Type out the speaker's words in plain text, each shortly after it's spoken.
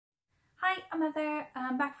Hi, I'm Heather.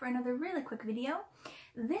 I'm back for another really quick video.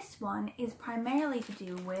 This one is primarily to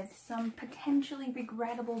do with some potentially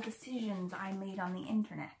regrettable decisions I made on the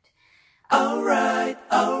internet. Alright.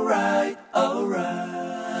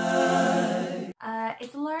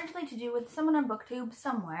 It's largely to do with someone on BookTube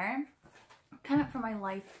somewhere. Cannot for my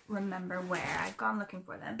life remember where. I've gone looking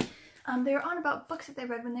for them. They were on about books that they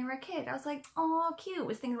read when they were a kid. I was like, oh, cute. I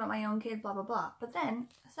was thinking about my own kid, blah, blah, blah. But then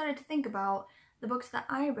I started to think about the books that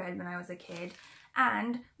I read when I was a kid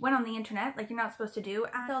and went on the internet, like you're not supposed to do,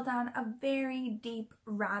 and fell down a very deep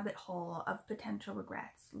rabbit hole of potential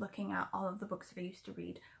regrets looking at all of the books that I used to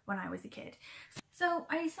read when I was a kid. So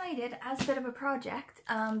I decided, as a bit of a project,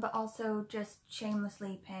 but also just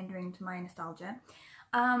shamelessly pandering to my nostalgia,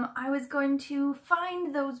 I was going to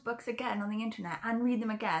find those books again on the internet and read them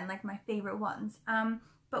again, like my favourite ones.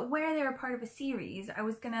 But where they were part of a series, I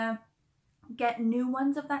was gonna get new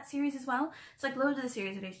ones of that series as well. So like loads of the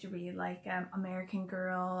series that I used to read, like American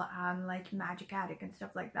Girl and like Magic Attic and stuff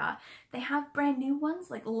like that, they have brand new ones,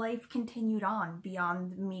 like life continued on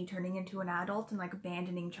beyond me turning into an adult and like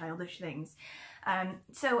abandoning childish things.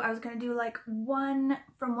 So I was going to do like one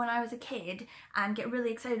from when I was a kid and get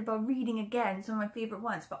really excited about reading again some of my favourite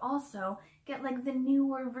ones, but also get like the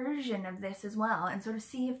newer version of this as well and sort of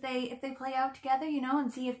see if they play out together, you know,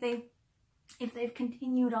 and see if they've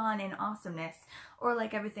continued on in awesomeness, or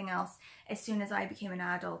like everything else, as soon as I became an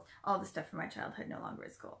adult, all the stuff from my childhood no longer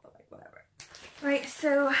is cool, but like whatever. Right,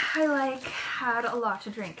 so I like had a lot to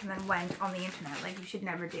drink and then went on the internet like you should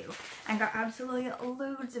never do and got absolutely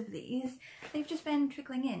loads of these. They've just been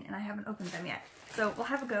trickling in and I haven't opened them yet. So we'll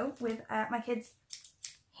have a go with my kids'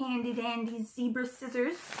 handy dandy zebra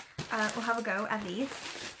scissors. We'll have a go at these.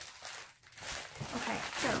 Okay,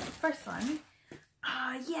 so the first one.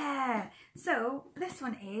 Yeah! So this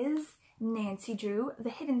one is Nancy Drew, The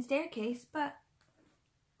Hidden Staircase, but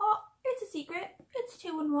oh, it's a secret. It's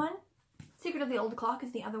 2 in 1. Secret of the Old Clock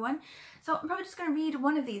is the other one. So I'm probably just going to read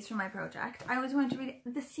one of these from my project. I was going to read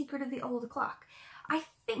The Secret of the Old Clock. I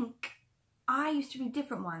think I used to read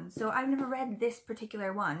different ones, so I've never read this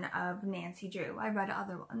particular one of Nancy Drew. I read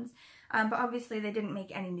other ones, but obviously they didn't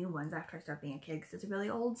make any new ones after I started being a kid because it's a really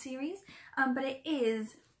old series, but it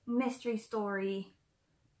is Mystery Story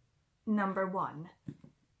number 1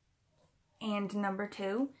 and number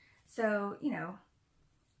 2, so you know,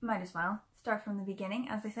 might as well start from the beginning,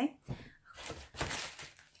 as they say.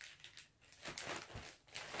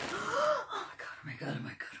 Oh my god.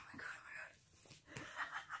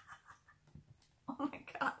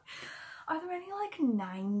 Are there any like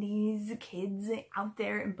 90s kids out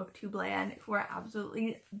there in BookTube land who are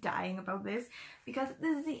absolutely dying about this? Because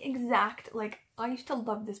this is the exact, like, I used to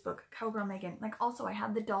love this book, Cowgirl Megan. Like, also I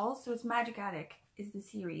had the dolls, so it's Magic Attic is the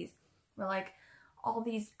series where like all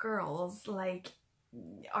these girls like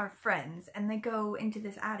are friends and they go into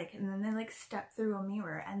this attic and then they like step through a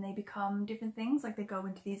mirror and they become different things. Like they go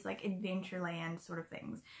into these like Adventureland sort of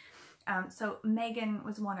things. So Megan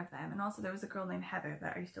was one of them, and also there was a girl named Heather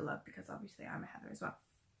that I used to love because obviously I'm a Heather as well.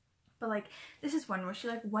 But like this is one where she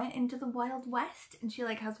like went into the Wild West and she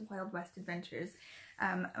like has Wild West adventures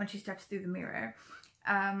when she steps through the mirror.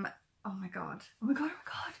 Oh my god.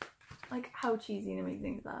 Like how cheesy and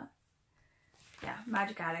amazing is that? Yeah,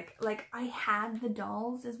 Magic Attic. Like I had the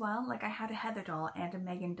dolls as well. Like I had a Heather doll and a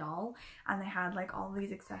Megan doll, and they had like all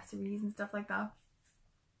these accessories and stuff like that.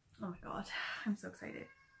 Oh my god, I'm so excited.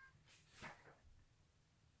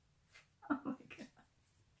 Oh my god.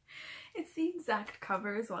 It's the exact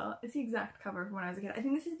cover as well. It's the exact cover from when I was a kid. I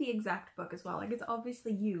think this is the exact book as well. Like it's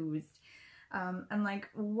obviously used. And like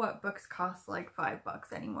what books cost like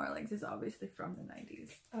 $5 anymore? Like this is obviously from the 90s.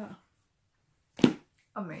 Oh.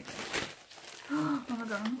 Amazing. Oh my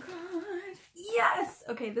god. Yes!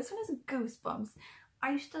 Okay, this one is Goosebumps.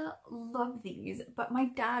 I used to love these, but my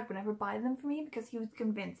dad would never buy them for me because he was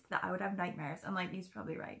convinced that I would have nightmares. And like, he's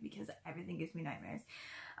probably right because everything gives me nightmares.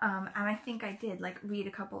 And I think I did like read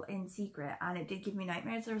a couple in secret and it did give me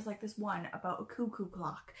nightmares. There was like this one about a cuckoo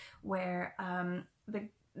clock where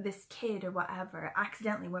this kid or whatever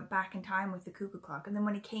accidentally went back in time with the cuckoo clock, and then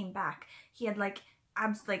when he came back he had like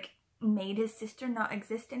made his sister not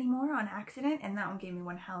exist anymore on accident, and that one gave me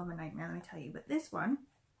one hell of a nightmare, let me tell you. But this one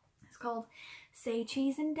is called Say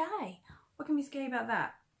Cheese and Die. What can be scary about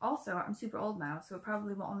that? Also, I'm super old now, so it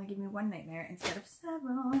probably will only give me one nightmare instead of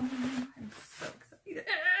several. I'm so excited.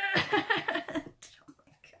 Oh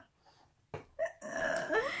my god.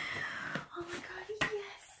 Oh my god,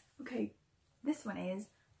 yes! Okay, this one is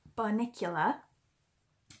Bunnicula.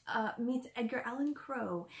 meets Edgar Allan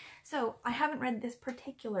Poe. So I haven't read this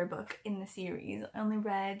particular book in the series, I only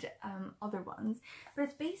read other ones, but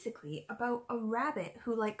it's basically about a rabbit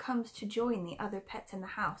who like comes to join the other pets in the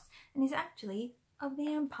house, and he's actually a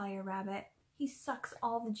vampire rabbit. He sucks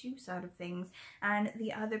all the juice out of things, and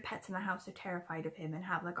the other pets in the house are terrified of him and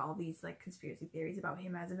have like all these like conspiracy theories about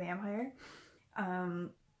him as a vampire.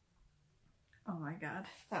 Oh my god,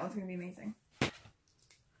 that one's gonna be amazing.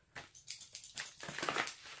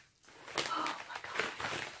 Oh my god.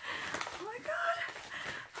 Oh my god.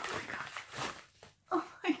 Oh my god. Oh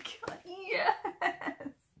my god, yes!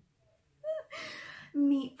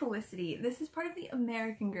 Meet Felicity. This is part of the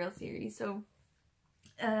American Girl series. So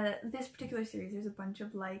this particular series, there's a bunch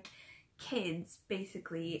of like kids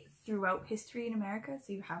basically throughout history in America.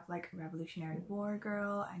 So you have like a Revolutionary War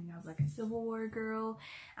girl, and you have like a Civil War girl,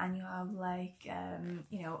 and you have like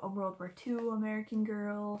you know, a World War II American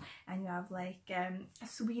girl, and you have like a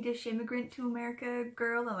Swedish immigrant to America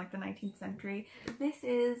girl in like the 19th century. This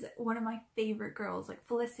is one of my favorite girls, like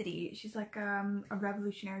Felicity. She's like a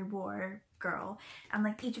Revolutionary War girl, and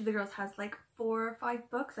like each of the girls has like 4 or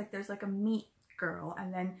 5 books. Like there's like a Meet Girl,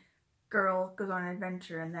 and then Girl goes on an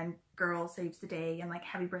adventure, and then Girl saves the day, and like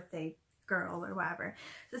Happy Birthday Girl or whatever.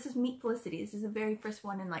 So this is Meet Felicity. This is the very first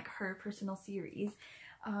one in like her personal series,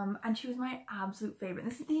 and she was my absolute favorite.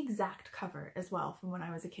 This is the exact cover as well from when I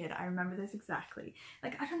was a kid. I remember this exactly.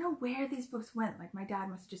 Like I don't know where these books went. Like my dad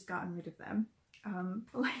must have just gotten rid of them.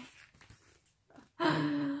 Like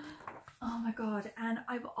oh my god. And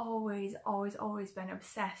I've always been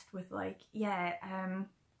obsessed with like, yeah,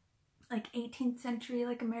 like 18th century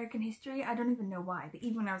like American history. I don't even know why, but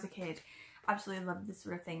even when I was a kid, absolutely loved this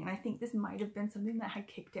sort of thing. And I think this might have been something that had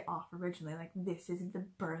kicked it off originally. Like this is the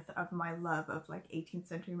birth of my love of like 18th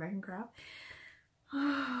century American crap.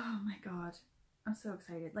 Oh my god, I'm so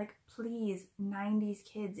excited. Like please, 90s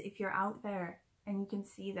kids, if you're out there and you can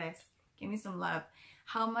see this, give me some love.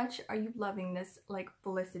 How much are you loving this like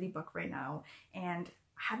Felicity book right now? And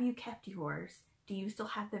have you kept yours? Do you still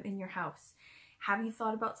have them in your house? Have you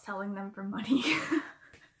thought about selling them for money?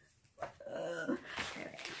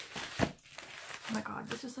 Okay. Oh my god,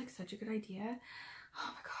 this was like such a good idea. Oh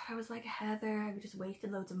my god, I was like, Heather, I've just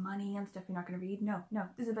wasted loads of money on stuff you're not gonna read. No,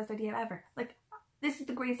 this is the best idea ever. Like, this is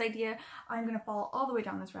the greatest idea. I'm gonna fall all the way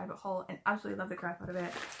down this rabbit hole and absolutely love the crap out of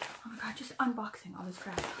it. Oh my god, just unboxing all this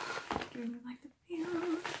crap. Giving me like the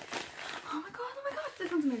feels. Oh my god,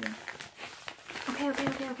 this one's amazing.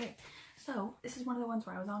 Okay. So, this is one of the ones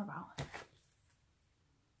where I was on about.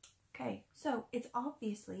 Okay, so it's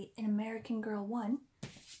obviously an American Girl one,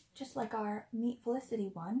 just like our Meet Felicity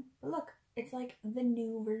one, but look, it's like the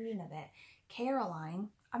new version of it. Caroline,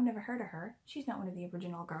 I've never heard of her. She's not one of the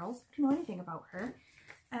original girls. I don't know anything about her.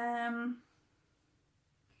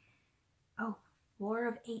 Oh, War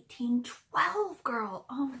of 1812 girl.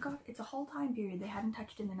 Oh my god, it's a whole time period they hadn't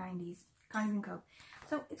touched in the 90s. Can't even cope.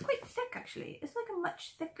 So it's quite thick actually. It's like a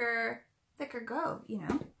much thicker go, you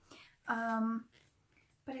know.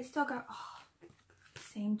 But it's still got, oh,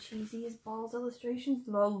 same cheesy as Balls illustrations.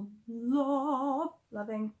 Loving.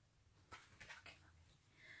 Okay.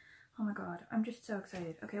 Oh my god, I'm just so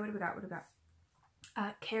excited. Okay, what do we got?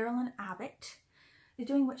 Carolyn Abbott is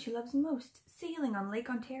doing what she loves most, sailing on Lake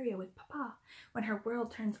Ontario with Papa. When her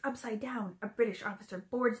world turns upside down, a British officer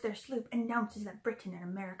boards their sloop, announces that Britain and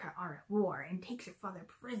America are at war, and takes her father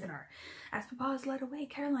prisoner. As Papa is led away,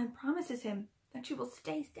 Caroline promises him that she will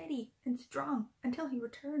stay steady and strong until he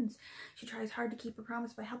returns. She tries hard to keep her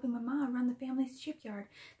promise by helping Mama run the family's shipyard.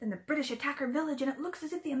 Then the British attack her village, and it looks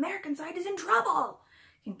as if the American side is in trouble.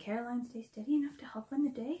 Can Caroline stay steady enough to help win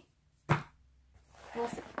the day? We'll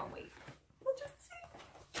see. Oh wait, we'll just see.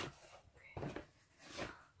 Okay.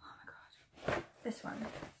 Oh my god, this one.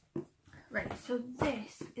 Right, so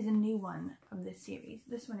this is a new one from this series.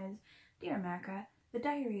 This one is Dear America, The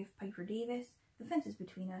Diary of Piper Davis, The Fences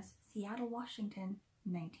Between Us, Seattle, Washington,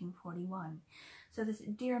 1941. So this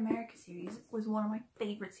Dear America series was one of my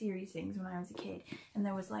favorite series things when I was a kid. And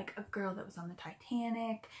there was like a girl that was on the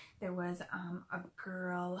Titanic. There was a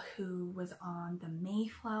girl who was on the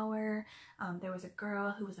Mayflower. There was a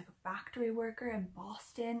girl who was like a factory worker in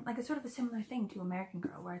Boston. Like it's sort of a similar thing to American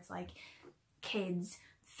Girl, where it's like kids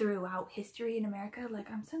throughout history in America.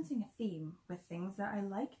 Like I'm sensing a theme with things that I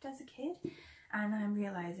liked as a kid. And I'm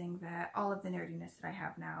realizing that all of the nerdiness that I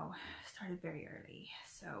have now started very early.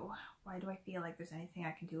 So why do I feel like there's anything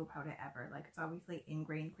I can do about it ever? Like it's obviously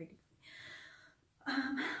ingrained pretty.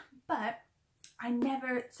 But I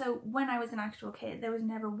never, so when I was an actual kid, there was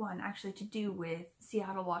never one actually to do with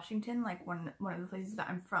Seattle, Washington, like one of the places that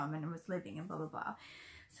I'm from and I was living and blah, blah, blah.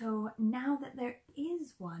 So now that there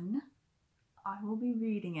is one, I will be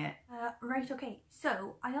reading it. Right, okay,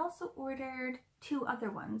 so I also ordered 2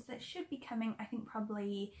 other ones that should be coming, I think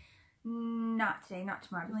probably not today, not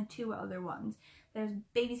tomorrow, only 2 other ones. There's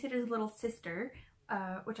Babysitter's Little Sister,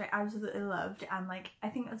 which I absolutely loved, and like I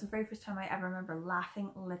think that was the very first time I ever remember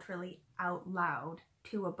laughing literally out loud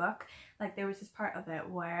to a book. Like there was this part of it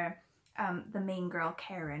where the main girl,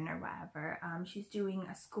 Karen or whatever, she's doing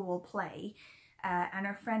a school play, and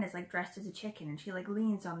her friend is like dressed as a chicken, and she like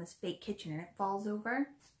leans on this fake kitchen and it falls over,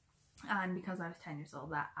 and because I was 10 years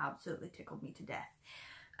old that absolutely tickled me to death.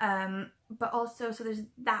 But also, so there's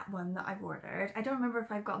that one that I've ordered. I don't remember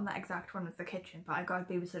if I've gotten that exact one with the kitchen, but I got a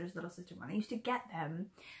Babysitter's Little Sister one. I used to get them,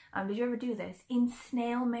 did you ever do this, in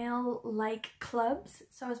snail mail like clubs?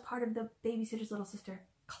 So I was part of the Babysitter's Little Sister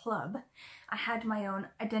club. I had my own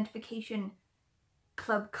identification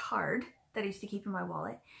club card that I used to keep in my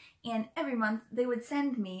wallet, and every month they would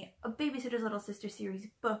send me a Babysitter's Little Sister series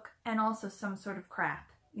book and also some sort of crap,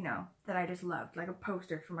 you know, that I just loved, like a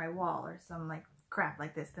poster for my wall or some like crap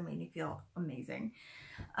like this that made me feel amazing.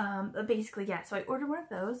 But basically, yeah, so I ordered one of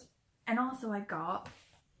those, and also I got...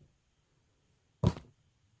 Mom,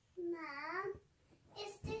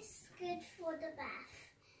 is this good for the bath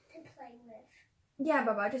to play with? Yeah,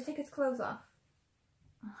 Baba, just take his clothes off.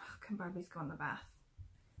 Oh, can Barbies go in the bath?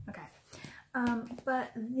 Okay.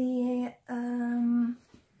 But the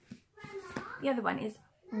other one is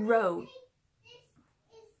Rose.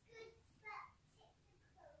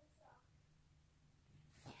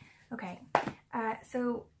 Okay,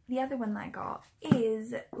 so the other one that I got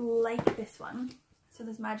is like this one. So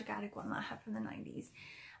this Magic Attic one that I had from the 90s.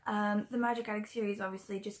 The Magic Attic series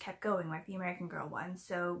obviously just kept going, like the American Girl one,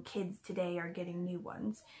 so kids today are getting new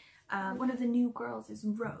ones. One of the new girls is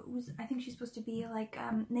Rose. I think she's supposed to be like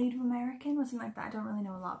Native American or something like that. I don't really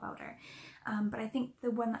know a lot about her. But I think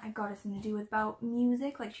the one that I got is something to do with about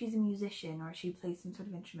music, like she's a musician or she plays some sort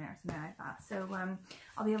of instrument or something like that. So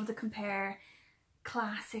I'll be able to compare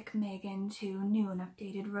classic Megan to new and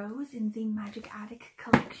updated Rose in the Magic Attic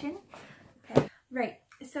collection. Okay, right,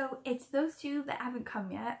 so it's those 2 that haven't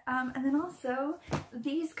come yet, and then also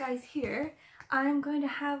these guys here. I'm going to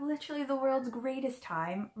have literally the world's greatest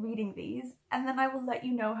time reading these, and then I will let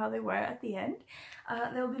you know how they were at the end.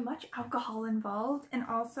 There will be much alcohol involved and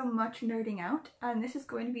also much nerding out, and this is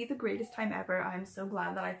going to be the greatest time ever. I'm so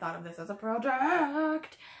glad that I thought of this as a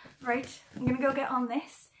project. Right, I'm gonna go get on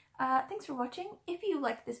this. Thanks for watching. If you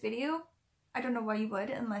liked this video, I don't know why you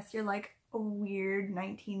would unless you're like a weird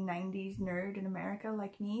 1990s nerd in America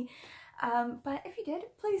like me. But if you did,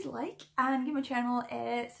 please like and give my channel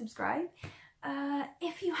a subscribe.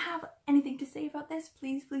 If you have anything to say about this,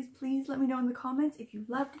 please, please, please let me know in the comments if you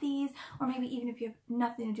loved these, or maybe even if you have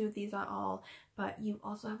nothing to do with these at all, but you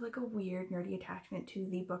also have like a weird nerdy attachment to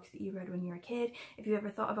the books that you read when you were a kid. If you ever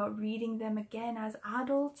thought about reading them again as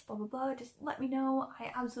adults, blah, blah, blah, just let me know.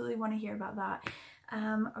 I absolutely want to hear about that.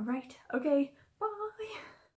 Right, okay, bye!